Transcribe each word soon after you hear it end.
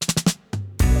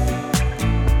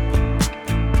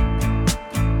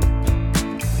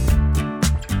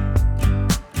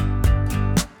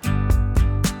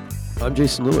I'm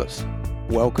Jason Lewis.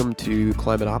 Welcome to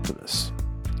Climate Optimists.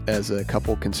 As a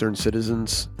couple concerned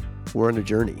citizens, we're on a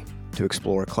journey to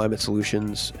explore climate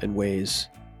solutions and ways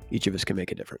each of us can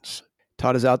make a difference.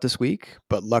 Todd is out this week,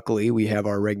 but luckily we have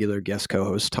our regular guest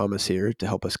co-host Thomas here to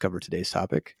help us cover today's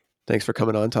topic. Thanks for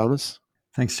coming on, Thomas.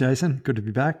 Thanks, Jason. Good to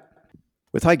be back.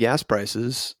 With high gas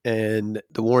prices and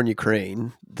the war in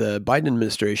Ukraine, the Biden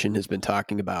administration has been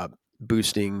talking about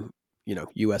boosting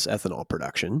U.S. ethanol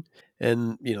production.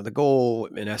 And, the goal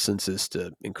in essence is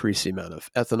to increase the amount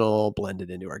of ethanol blended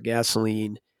into our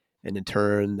gasoline. And in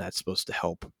turn, that's supposed to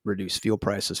help reduce fuel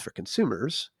prices for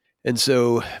consumers. And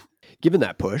so given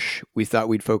that push, we thought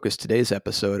we'd focus today's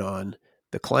episode on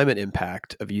the climate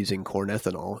impact of using corn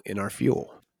ethanol in our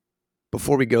fuel.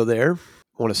 Before we go there,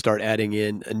 I want to start adding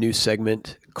in a new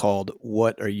segment called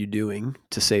What Are You Doing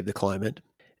to Save the Climate?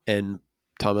 And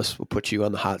Thomas, we'll put you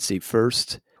on the hot seat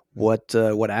first.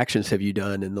 What actions have you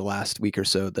done in the last week or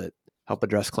so that help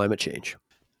address climate change?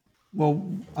 Well,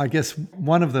 I guess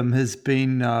one of them has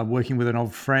been working with an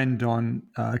old friend on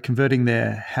converting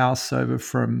their house over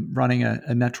from running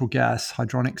a natural gas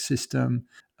hydronic system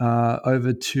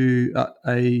over to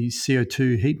a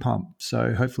CO2 heat pump.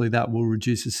 So hopefully that will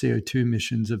reduce the CO2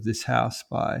 emissions of this house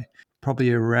by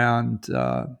probably around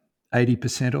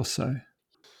 80% or so.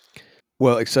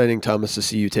 Well, exciting, Thomas, to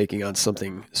see you taking on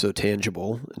something so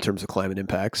tangible in terms of climate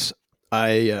impacts.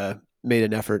 I made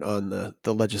an effort on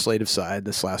the legislative side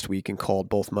this last week and called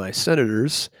both my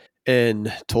senators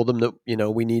and told them that,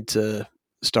 we need to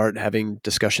start having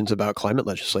discussions about climate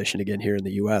legislation again here in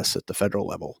the U.S. at the federal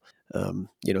level.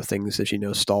 Things,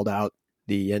 as stalled out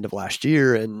the end of last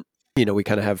year. And, we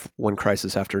kind of have one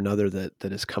crisis after another that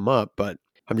has come up. But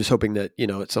I'm just hoping that,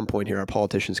 at some point here, our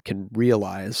politicians can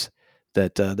realize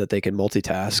that they can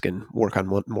multitask and work on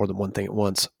more than one thing at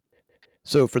once.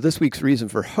 So for this week's Reason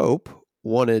for Hope,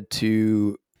 wanted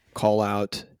to call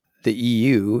out the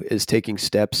EU is taking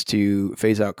steps to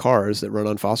phase out cars that run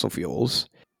on fossil fuels.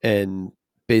 And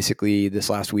basically this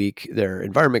last week, their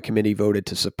Environment Committee voted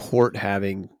to support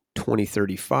having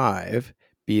 2035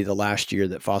 be the last year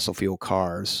that fossil fuel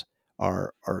cars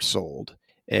are sold.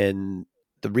 And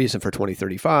the reason for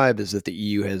 2035 is that the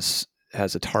EU has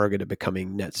a target of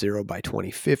becoming net zero by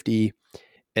 2050.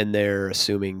 And they're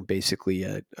assuming basically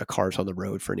a car's on the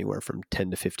road for anywhere from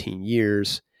 10 to 15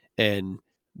 years. And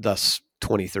thus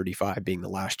 2035 being the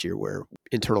last year where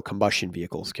internal combustion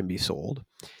vehicles can be sold.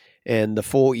 And the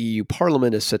full EU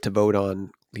Parliament is set to vote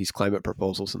on these climate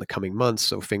proposals in the coming months.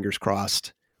 So fingers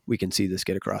crossed, we can see this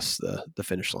get across the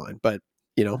finish line. But,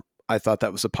 I thought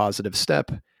that was a positive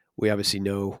step. We obviously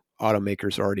know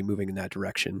automakers are already moving in that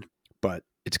direction, but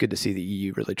it's good to see the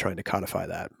EU really trying to codify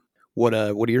that. What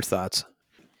are your thoughts?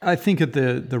 I think at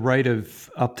the rate of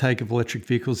uptake of electric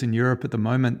vehicles in Europe at the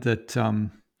moment that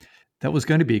that was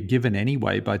going to be a given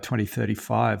anyway by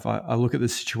 2035. I look at the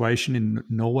situation in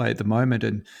Norway at the moment,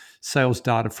 and sales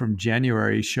data from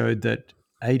January showed that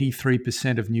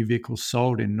 83% of new vehicles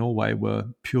sold in Norway were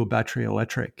pure battery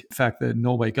electric. In fact, the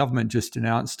Norway government just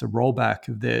announced a rollback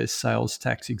of their sales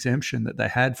tax exemption that they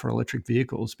had for electric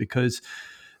vehicles because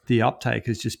the uptake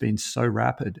has just been so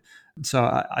rapid. So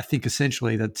I think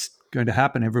essentially that's going to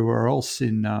happen everywhere else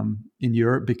in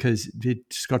Europe because it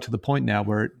just got to the point now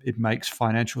where it makes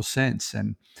financial sense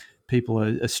and people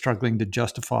are struggling to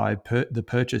justify the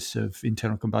purchase of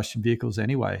internal combustion vehicles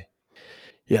anyway.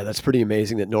 Yeah, that's pretty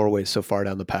amazing that Norway is so far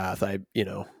down the path. I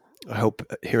hope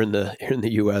here in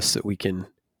the US that we can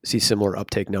see similar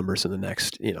uptake numbers in the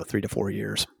next 3 to 4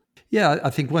 years. Yeah, I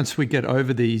think once we get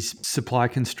over these supply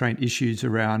constraint issues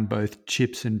around both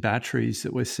chips and batteries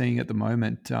that we're seeing at the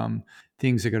moment,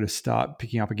 things are going to start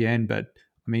picking up again. But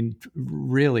I mean,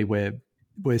 really,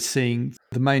 we're seeing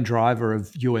the main driver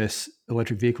of US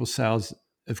electric vehicle sales,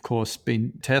 of course,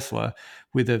 being Tesla,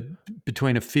 with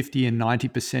between a 50 and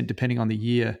 90%, depending on the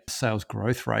year, sales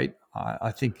growth rate.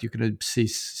 I think you're going to see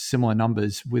similar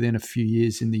numbers within a few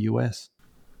years in the US.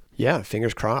 Yeah,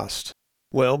 fingers crossed.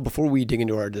 Well, before we dig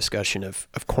into our discussion of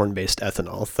corn-based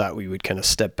ethanol, thought we would kind of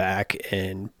step back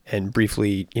and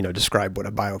briefly, describe what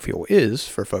a biofuel is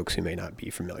for folks who may not be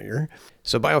familiar.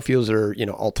 So biofuels are,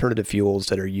 alternative fuels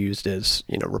that are used as,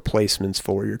 replacements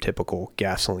for your typical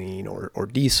gasoline or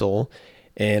diesel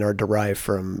and are derived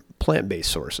from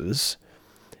plant-based sources.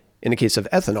 In the case of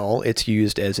ethanol, it's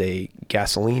used as a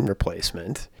gasoline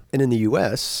replacement. And in the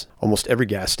US, almost every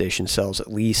gas station sells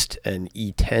at least an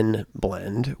E10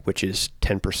 blend, which is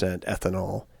 10%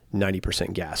 ethanol,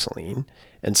 90% gasoline.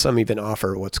 And some even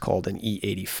offer what's called an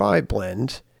E85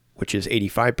 blend, which is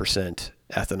 85%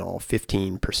 ethanol,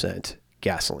 15%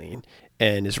 gasoline,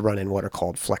 and is run in what are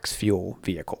called flex fuel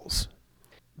vehicles.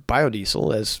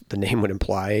 biodiesel, as the name would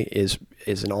imply, is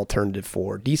an alternative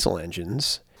for diesel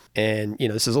engines. And,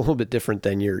 this is a little bit different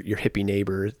than your hippie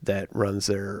neighbor that runs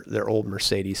their old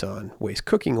Mercedes on waste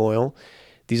cooking oil.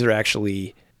 These are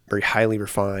actually very highly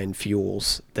refined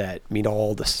fuels that meet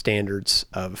all the standards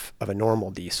of a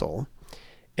normal diesel.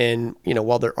 And,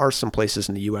 while there are some places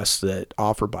in the US that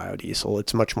offer biodiesel,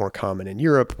 it's much more common in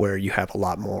Europe where you have a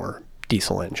lot more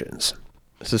diesel engines.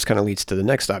 So this kind of leads to the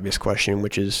next obvious question,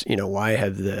 which is, why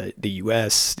have the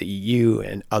US, the EU,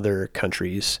 and other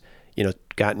countries,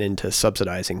 gotten into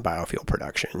subsidizing biofuel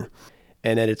production?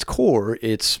 And at its core,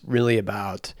 it's really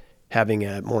about having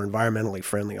a more environmentally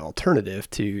friendly alternative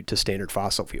to standard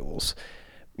fossil fuels.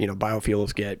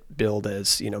 Biofuels get billed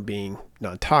as, being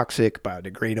non-toxic,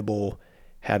 biodegradable,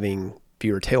 having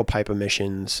fewer tailpipe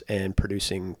emissions, and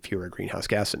producing fewer greenhouse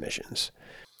gas emissions.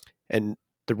 And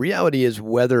the reality is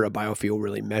whether a biofuel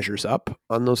really measures up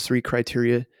on those three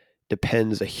criteria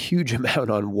depends a huge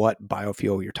amount on what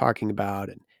biofuel you're talking about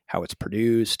and how it's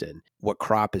produced and what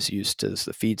crop is used as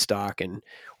the feedstock. And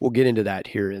we'll get into that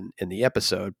here in the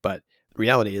episode. But the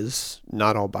reality is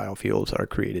not all biofuels are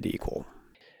created equal.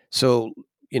 So,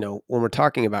 when we're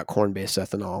talking about corn-based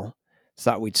ethanol, I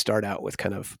thought we'd start out with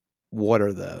kind of what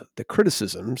are the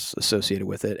criticisms associated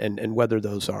with it and whether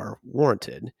those are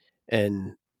warranted.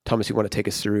 And Thomas, you want to take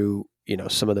us through,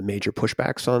 some of the major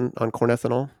pushbacks on corn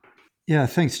ethanol? Yeah,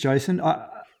 thanks, Jason.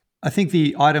 I think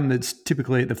the item that's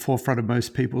typically at the forefront of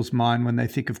most people's mind when they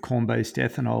think of corn-based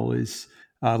ethanol is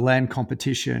land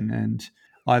competition and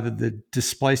either the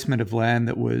displacement of land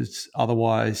that was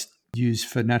otherwise used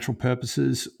for natural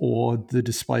purposes or the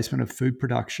displacement of food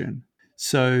production.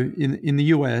 So in the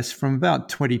US, from about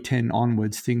 2010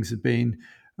 onwards, things have been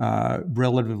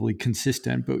relatively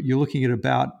consistent, but you're looking at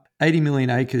about 80 million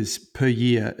acres per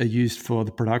year are used for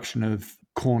the production of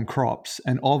corn crops.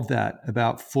 And of that,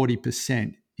 about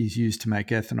 40% is used to make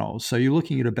ethanol. So you're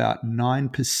looking at about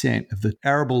 9% of the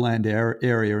arable land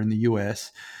area in the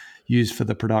US used for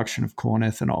the production of corn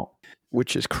ethanol.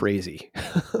 Which is crazy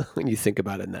when you think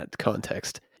about it in that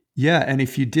context. Yeah, and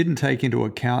if you didn't take into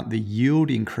account the yield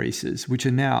increases, which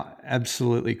are now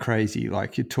absolutely crazy,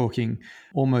 like you're talking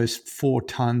almost 4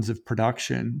 tons of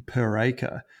production per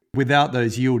acre. Without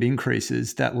those yield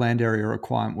increases, that land area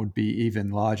requirement would be even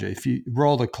larger. If you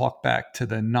roll the clock back to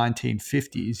the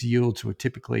 1950s, yields were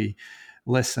typically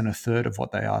less than a third of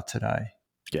what they are today.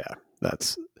 Yeah,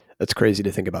 that's crazy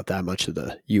to think about that much of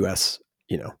the U.S.,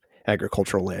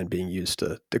 agricultural land being used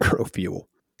to grow fuel.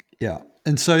 Yeah.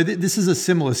 And so this is a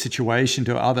similar situation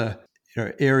to other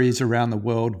areas around the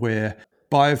world where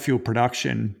biofuel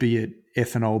production, be it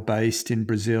ethanol based in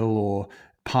Brazil or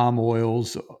palm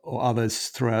oils or others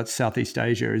throughout Southeast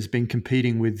Asia, has been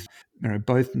competing with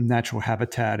both natural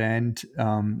habitat and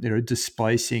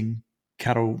displacing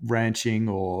cattle ranching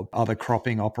or other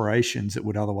cropping operations that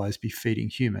would otherwise be feeding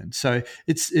humans. So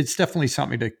it's definitely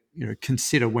something to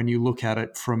consider when you look at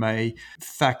it from a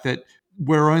fact that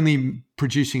we're only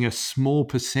producing a small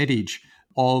percentage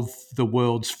of the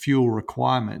world's fuel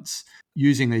requirements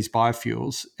using these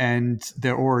biofuels, and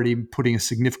they're already putting a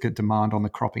significant demand on the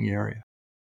cropping area.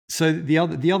 So the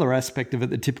other aspect of it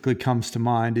that typically comes to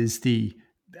mind is the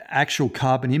actual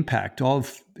carbon impact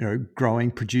of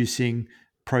growing, producing,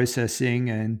 processing,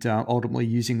 and ultimately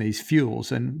using these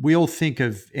fuels. And we all think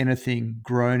of anything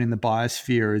grown in the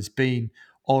biosphere as being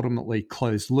ultimately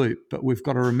closed loop, but we've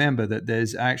got to remember that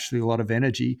there's actually a lot of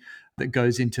energy that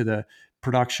goes into the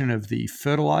production of the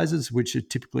fertilizers, which are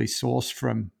typically sourced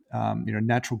from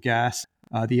natural gas,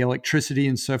 the electricity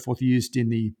and so forth used in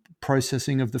the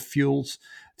processing of the fuels,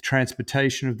 the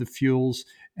transportation of the fuels,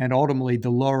 and ultimately the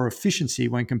lower efficiency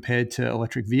when compared to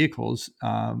electric vehicles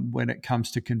when it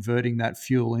comes to converting that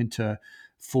fuel into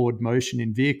forward motion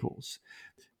in vehicles.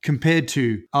 Compared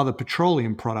to other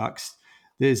petroleum products,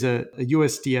 there's a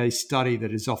USDA study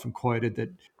that is often quoted that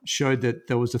showed that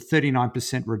there was a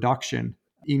 39% reduction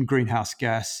in greenhouse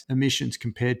gas emissions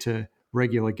compared to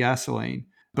regular gasoline.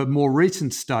 But more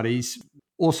recent studies,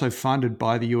 also funded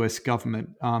by the US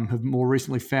government, have more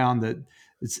recently found that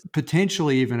it's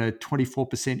potentially even a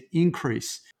 24%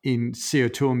 increase in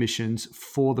CO2 emissions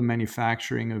for the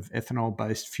manufacturing of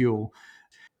ethanol-based fuel.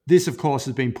 This, of course,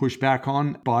 has been pushed back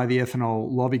on by the ethanol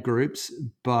lobby groups,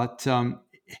 but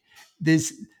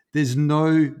there's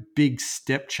no big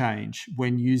step change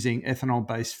when using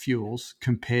ethanol-based fuels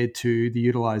compared to the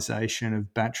utilization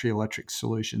of battery electric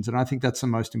solutions. And I think that's the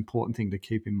most important thing to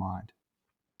keep in mind.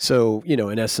 So,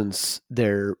 in essence,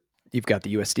 you've got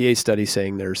the USDA study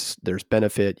saying there's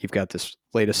benefit. You've got this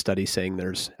latest study saying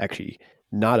there's actually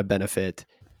not a benefit,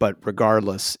 but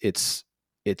regardless, it's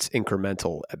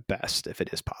incremental at best if it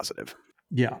is positive.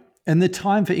 Yeah. And the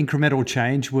time for incremental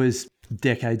change was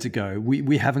decades ago.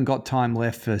 We haven't got time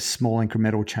left for small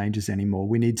incremental changes anymore.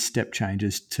 We need step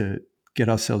changes to get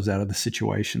ourselves out of the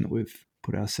situation that we've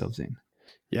put ourselves in.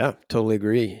 Yeah, totally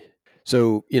agree.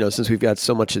 So, since we've got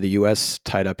so much of the U.S.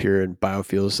 tied up here in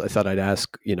biofuels, I thought I'd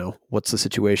ask, what's the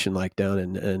situation like down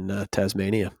in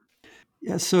Tasmania?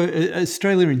 Yeah, so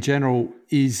Australia in general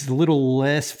is a little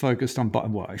less focused on,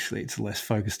 well, actually, it's less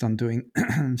focused on doing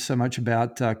so much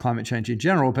about climate change in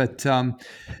general. But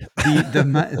the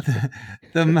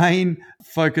main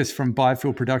focus from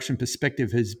biofuel production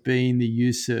perspective has been the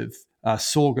use of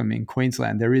sorghum in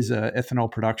Queensland. There is a ethanol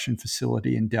production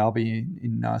facility in Dalby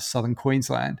in southern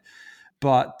Queensland,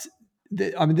 but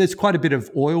there's quite a bit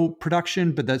of oil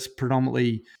production, but that's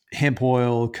predominantly hemp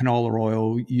oil, canola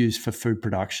oil used for food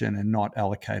production and not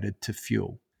allocated to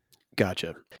fuel.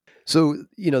 Gotcha. So,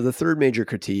 the third major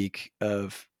critique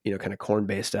of, kind of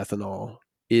corn-based ethanol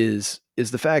is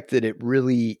the fact that it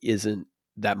really isn't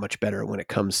that much better when it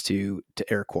comes to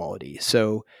air quality.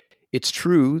 So, it's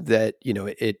true that,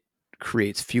 it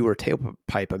creates fewer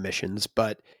tailpipe emissions,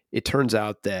 but it turns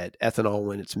out that ethanol,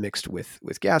 when it's mixed with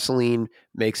gasoline,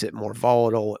 makes it more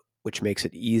volatile, which makes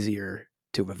it easier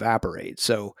to evaporate.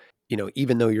 So,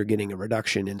 even though you're getting a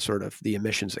reduction in sort of the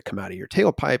emissions that come out of your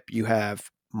tailpipe, you have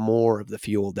more of the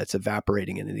fuel that's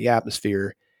evaporating into the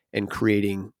atmosphere and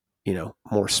creating,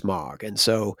 more smog. And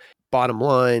so, bottom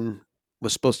line,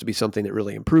 was supposed to be something that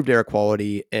really improved air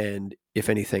quality. And if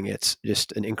anything, it's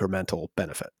just an incremental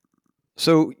benefit.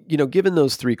 So, given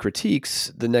those three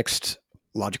critiques, the next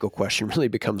logical question really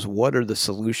becomes, what are the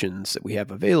solutions that we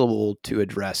have available to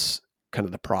address kind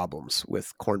of the problems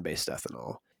with corn-based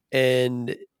ethanol?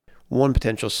 And one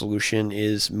potential solution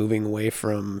is moving away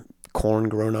from corn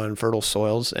grown on fertile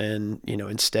soils and,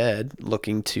 instead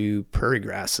looking to prairie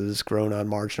grasses grown on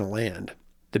marginal land.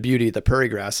 The beauty of the prairie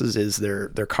grasses is they're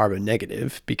carbon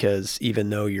negative, because even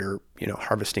though you're,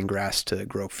 harvesting grass to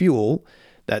grow fuel,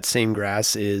 that same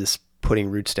grass is putting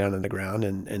roots down in the ground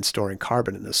and storing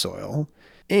carbon in the soil.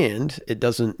 And it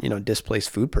doesn't, displace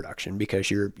food production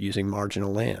because you're using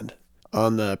marginal land.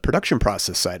 On the production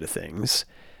process side of things,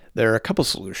 there are a couple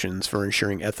solutions for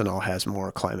ensuring ethanol has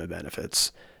more climate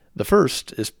benefits. The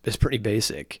first is pretty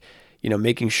basic,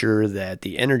 making sure that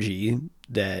the energy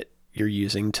that you're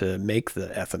using to make the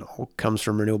ethanol comes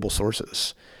from renewable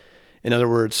sources. In other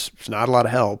words, it's not a lot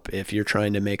of help if you're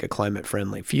trying to make a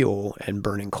climate-friendly fuel and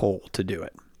burning coal to do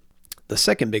it. The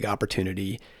second big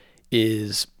opportunity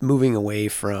is moving away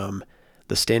from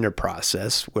the standard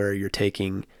process where you're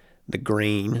taking the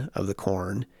grain of the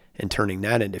corn and turning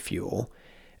that into fuel,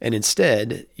 and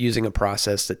instead using a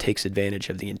process that takes advantage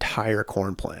of the entire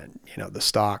corn plant, the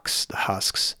stalks, the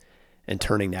husks, and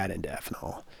turning that into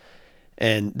ethanol.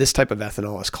 And this type of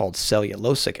ethanol is called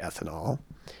cellulosic ethanol.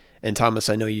 And Thomas,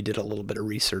 I know you did a little bit of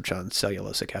research on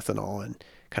cellulosic ethanol and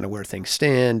kind of where things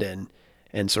stand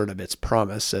and sort of its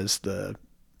promise as the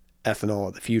ethanol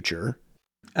of the future.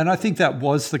 And I think that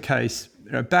was the case.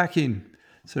 Back in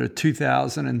sort of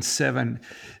 2007,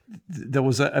 there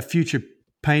was a future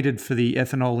painted for the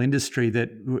ethanol industry that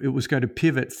it was going to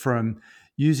pivot from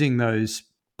using those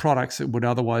products that would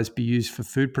otherwise be used for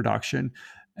food production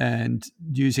and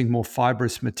using more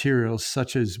fibrous materials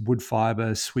such as wood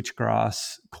fiber,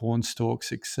 switchgrass, corn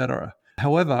stalks, etc.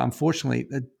 However, unfortunately,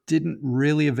 it didn't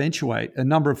really eventuate. A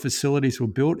number of facilities were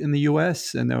built in the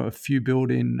US, and there were a few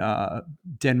built in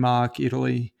Denmark,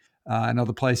 Italy, and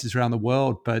other places around the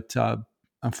world. But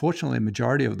unfortunately, a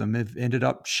majority of them have ended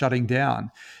up shutting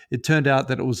down. It turned out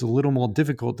that it was a little more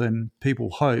difficult than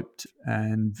people hoped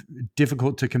and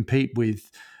difficult to compete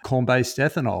with corn-based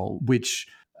ethanol, which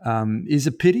is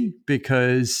a pity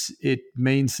because it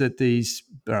means that these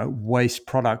waste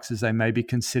products, as they may be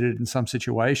considered in some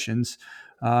situations,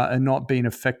 are not being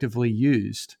effectively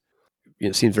used.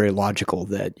 It seems very logical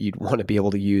that you'd want to be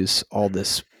able to use all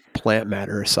this plant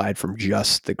matter aside from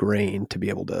just the grain to be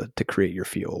able to create your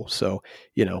fuel. So,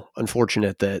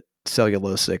 unfortunate that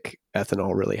cellulosic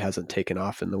ethanol really hasn't taken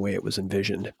off in the way it was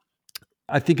envisioned.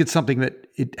 I think it's something that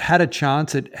it had a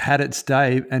chance, it had its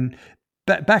day. And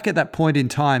back at that point in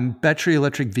time, battery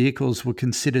electric vehicles were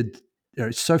considered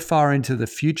so far into the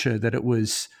future that it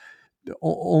was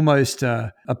almost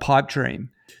a pipe dream.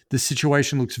 The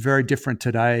situation looks very different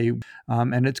today,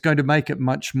 and it's going to make it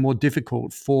much more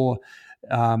difficult for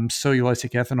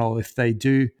cellulosic ethanol, if they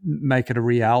do make it a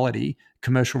reality,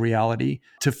 commercial reality,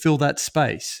 to fill that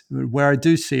space. Where I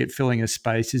do see it filling a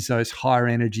space is those higher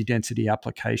energy density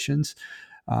applications,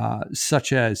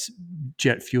 such as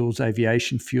jet fuels,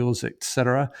 aviation fuels,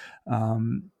 etc.,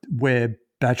 where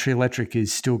battery electric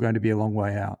is still going to be a long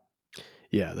way out.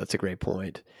 Yeah, that's a great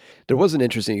point. There was an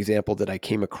interesting example that I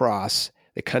came across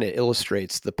that kind of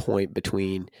illustrates the point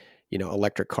between,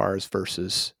 electric cars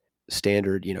versus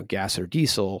standard, gas or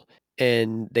diesel.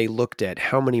 And they looked at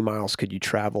how many miles could you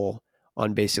travel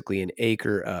on basically an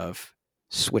acre of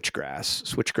switchgrass,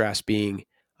 switchgrass being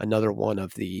another one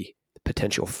of the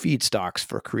potential feedstocks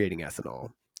for creating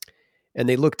ethanol. And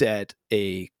they looked at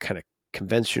a kind of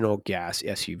conventional gas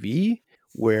SUV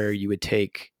where you would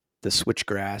take the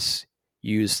switchgrass,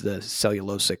 use the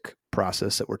cellulosic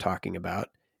process that we're talking about,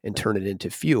 and turn it into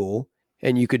fuel.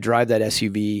 And you could drive that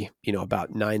SUV,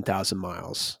 about 9,000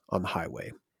 miles on the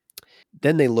highway.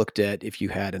 Then they looked at if you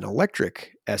had an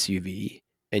electric SUV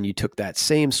and you took that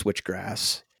same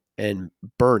switchgrass and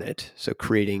burn it, so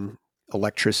creating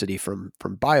electricity from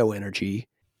bioenergy,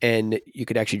 and you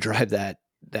could actually drive that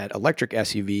electric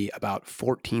SUV about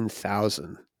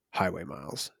 14,000 highway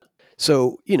miles.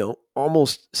 So,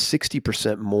 almost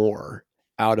 60% more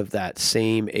out of that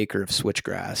same acre of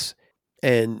switchgrass.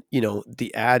 And,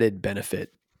 the added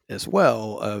benefit as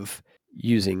well of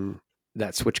using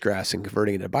that switchgrass and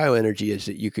converting it to bioenergy is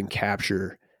that you can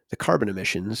capture the carbon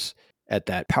emissions at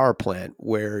that power plant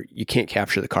where you can't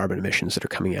capture the carbon emissions that are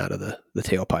coming out of the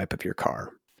tailpipe of your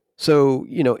car. So,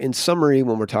 in summary,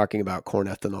 when we're talking about corn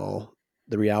ethanol,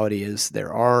 the reality is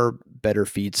there are better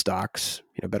feedstocks,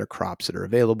 better crops that are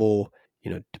available.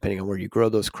 Depending on where you grow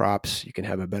those crops, you can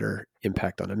have a better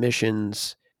impact on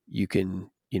emissions. You can,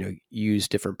 use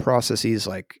different processes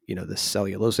like, the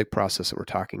cellulosic process that we're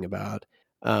talking about.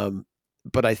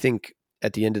 But I think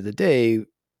at the end of the day,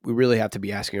 we really have to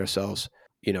be asking ourselves,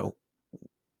 you know,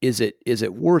 is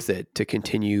it worth it to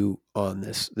continue on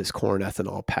this corn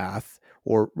ethanol path,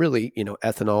 or really,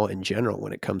 ethanol in general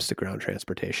when it comes to ground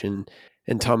transportation?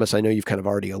 And Thomas, I know you've kind of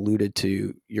already alluded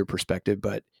to your perspective,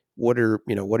 but what are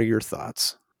your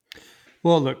thoughts?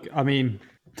 Well, look, I mean,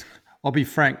 I'll be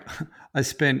frank. I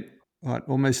spent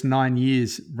almost 9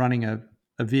 years running a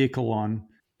vehicle on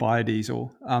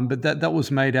biodiesel, but that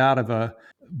was made out of a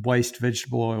waste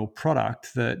vegetable oil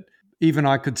product that even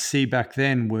I could see back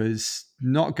then was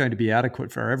not going to be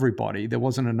adequate for everybody. There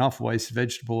wasn't enough waste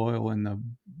vegetable oil in the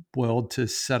world to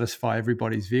satisfy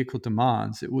everybody's vehicle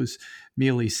demands. It was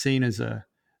merely seen as a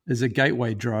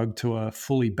gateway drug to a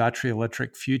fully battery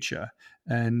electric future.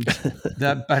 And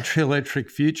that battery electric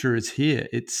future is here.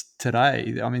 It's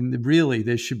today. I mean, really,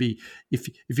 there should be, if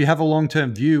you have a long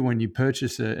term view when you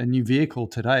purchase a new vehicle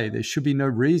today, there should be no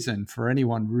reason for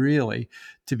anyone really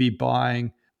to be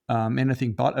buying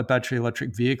anything but a battery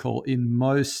electric vehicle in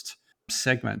most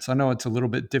segments. I know it's a little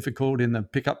bit difficult in the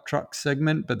pickup truck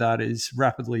segment, but that is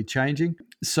rapidly changing.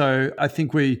 So I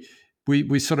think we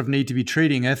sort of need to be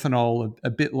treating ethanol a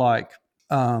bit like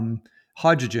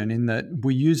hydrogen, in that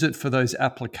we use it for those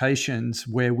applications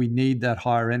where we need that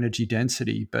higher energy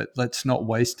density, but let's not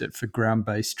waste it for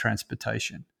ground-based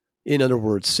transportation. In other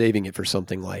words, saving it for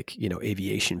something like,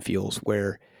 aviation fuels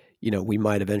where, we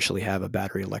might eventually have a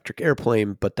battery electric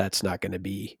airplane, but that's not going to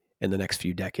be in the next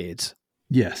few decades.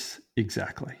 Yes,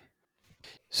 exactly.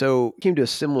 So came to a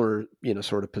similar,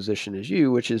 sort of position as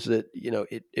you, which is that,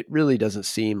 it really doesn't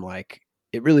seem like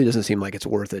it's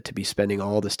worth it to be spending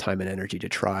all this time and energy to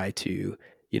try to,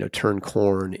 turn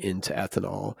corn into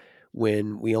ethanol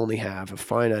when we only have a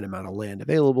finite amount of land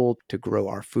available to grow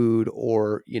our food,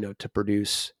 or, to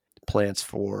produce plants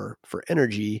for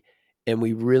energy. And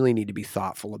we really need to be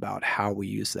thoughtful about how we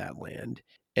use that land.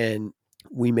 And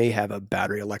we may have a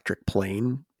battery electric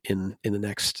plane in the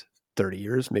next 30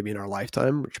 years, maybe in our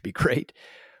lifetime, which would be great.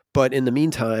 But in the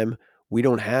meantime, we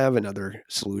don't have another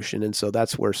solution. And so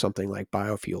that's where something like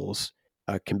biofuels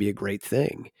can be a great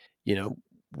thing.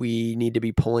 We need to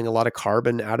be pulling a lot of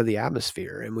carbon out of the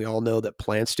atmosphere. And we all know that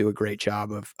plants do a great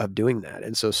job of doing that.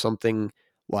 And so something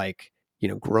like,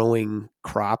 growing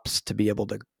crops to be able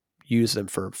to use them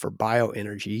for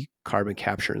bioenergy, carbon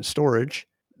capture and storage,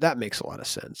 that makes a lot of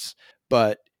sense.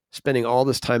 But spending all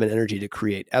this time and energy to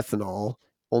create ethanol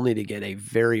only to get a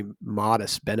very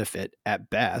modest benefit at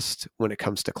best when it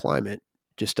comes to climate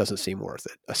just doesn't seem worth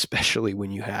it, especially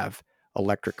when you have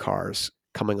electric cars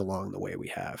coming along the way we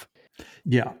have.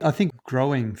 Yeah, I think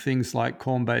growing things like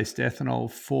corn-based ethanol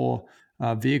for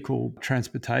vehicle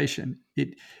transportation,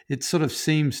 it sort of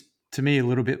seems to me a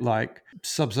little bit like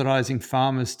subsidizing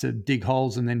farmers to dig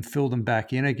holes and then fill them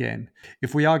back in again.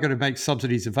 If we are going to make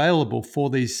subsidies available for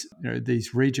these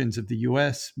regions of the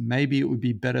US, maybe it would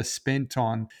be better spent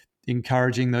on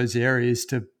encouraging those areas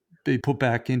to be put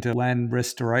back into land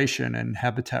restoration and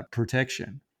habitat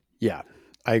protection. Yeah,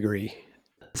 I agree.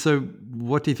 So,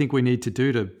 what do you think we need to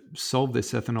do to solve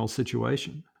this ethanol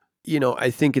situation?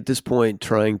 I think at this point,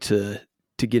 trying to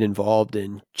to get involved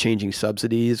in changing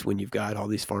subsidies when you've got all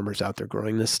these farmers out there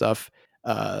growing this stuff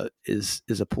is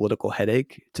a political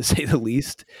headache, to say the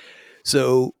least.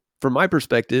 So from my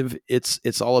perspective,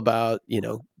 it's all about,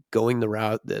 going the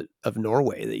route of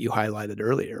Norway that you highlighted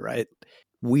earlier, right?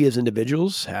 We as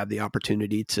individuals have the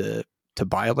opportunity to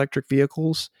buy electric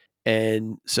vehicles.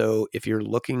 And so if you're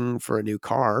looking for a new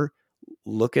car,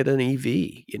 look at an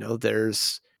EV.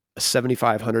 There's a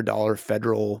 $7,500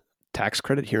 federal tax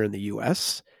credit here in the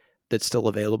US that's still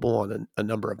available on a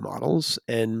number of models.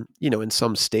 And, in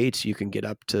some states, you can get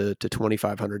up to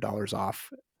 $2,500 off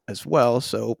as well.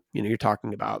 So, you're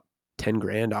talking about 10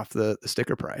 grand off the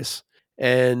sticker price.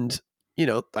 And,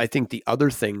 I think the other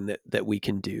thing that we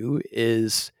can do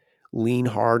is lean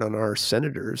hard on our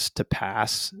senators to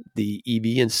pass the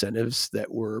EV incentives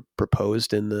that were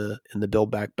proposed in the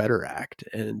Build Back Better Act.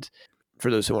 And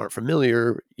for those who aren't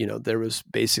familiar, there was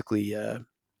basically an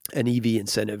EV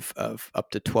incentive of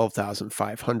up to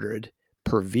 $12,500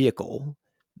 per vehicle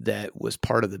that was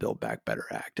part of the Build Back Better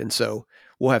Act. And so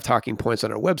we'll have talking points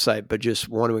on our website, but just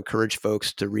want to encourage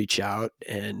folks to reach out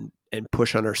and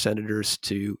push on our senators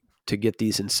to get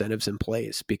these incentives in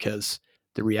place, because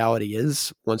the reality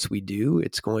is, once we do,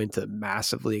 it's going to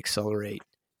massively accelerate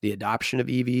the adoption of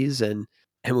EVs, and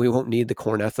we won't need the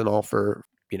corn ethanol for,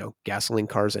 gasoline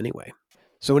cars anyway.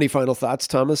 So any final thoughts,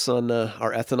 Thomas, on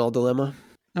our ethanol dilemma?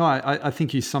 No, I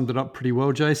think you summed it up pretty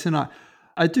well, Jason.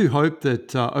 I do hope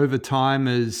that over time,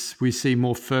 as we see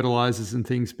more fertilizers and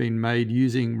things being made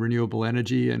using renewable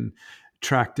energy and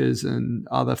tractors and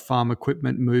other farm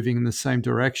equipment moving in the same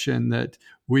direction, that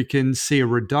we can see a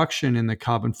reduction in the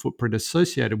carbon footprint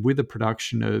associated with the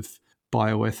production of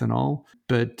bioethanol.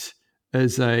 But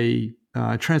as a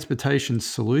transportation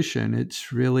solution,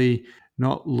 it's really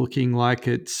not looking like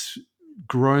it's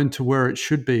grown to where it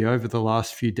should be over the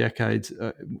last few decades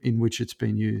in which it's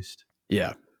been used.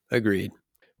 Yeah, agreed.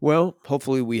 Well,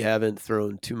 hopefully we haven't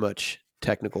thrown too much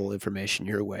technical information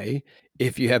your way.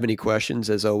 If you have any questions,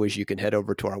 as always, you can head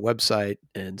over to our website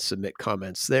and submit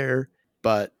comments there.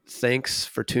 But thanks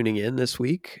for tuning in this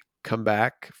week. Come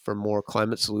back for more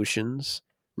climate solutions,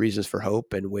 reasons for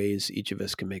hope, and ways each of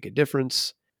us can make a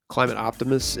difference. Climate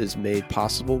Optimists is made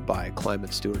possible by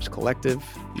Climate Stewards Collective.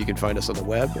 You can find us on the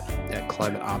web at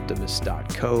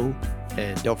climateoptimist.co.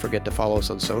 And don't forget to follow us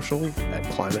on social at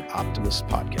Climate Optimist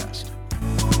Podcast.